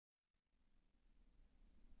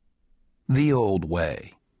The Old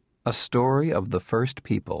Way, A Story of the First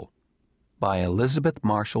People, by Elizabeth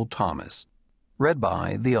Marshall Thomas, read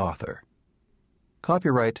by the author.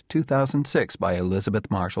 Copyright 2006 by Elizabeth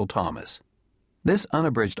Marshall Thomas. This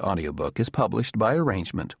unabridged audiobook is published by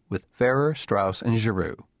arrangement with Ferrer, Strauss, and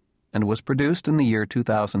Giroux, and was produced in the year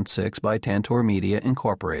 2006 by Tantor Media,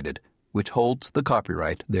 Incorporated, which holds the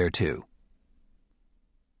copyright thereto.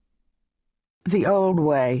 The Old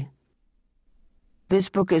Way. This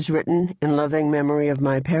book is written in loving memory of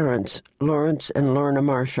my parents, Lawrence and Lorna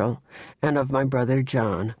Marshall, and of my brother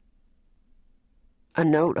John. A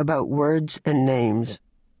note about words and names.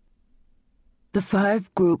 The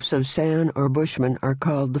 5 groups of San or Bushmen are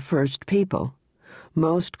called the First People.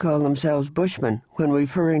 Most call themselves Bushmen when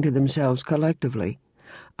referring to themselves collectively.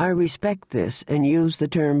 I respect this and use the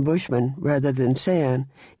term Bushman rather than San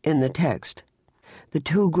in the text. The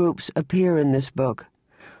 2 groups appear in this book: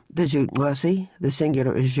 the Jutwasi, the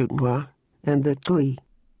singular is Jutwa, and the Tui.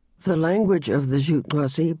 The language of the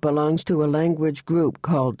Jutwasi belongs to a language group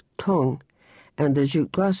called Tung, and the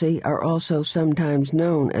Jutwasi are also sometimes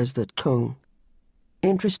known as the Tung.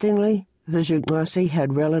 Interestingly, the Jutwasi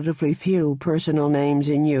had relatively few personal names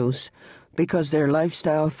in use because their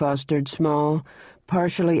lifestyle fostered small,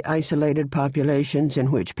 partially isolated populations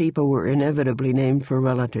in which people were inevitably named for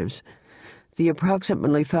relatives. The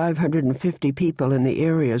approximately 550 people in the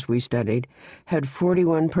areas we studied had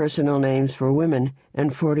 41 personal names for women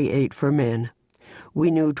and 48 for men.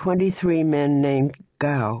 We knew 23 men named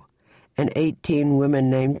Gao and 18 women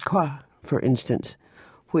named Kwa, for instance,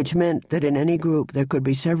 which meant that in any group there could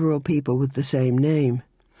be several people with the same name.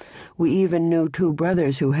 We even knew 2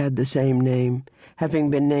 brothers who had the same name, having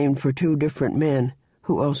been named for 2 different men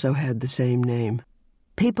who also had the same name.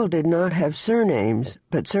 People did not have surnames,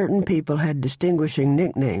 but certain people had distinguishing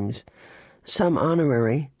nicknames, some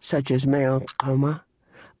honorary, such as male Koma,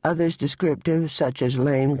 others descriptive, such as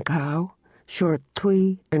lame Cow, short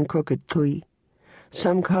Tui, and crooked Tui,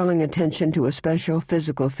 some calling attention to a special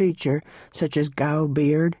physical feature, such as Gao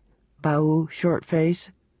beard, Bau short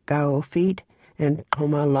face, Gao feet, and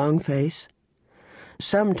Koma long face,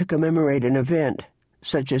 some to commemorate an event,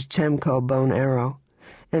 such as Tsemko bone arrow,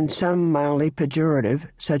 and some mildly pejorative,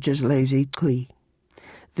 such as lazy Tui.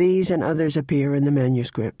 These and others appear in the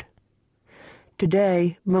manuscript.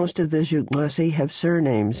 Today, most of the Jutwasi have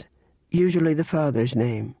surnames, usually the father's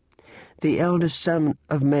name. The eldest son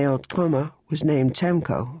of male Koma was named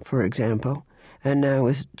Tsemko, for example, and now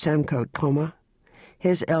is Tsemko Koma.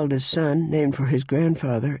 His eldest son, named for his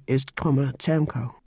grandfather, is Koma Tsemko.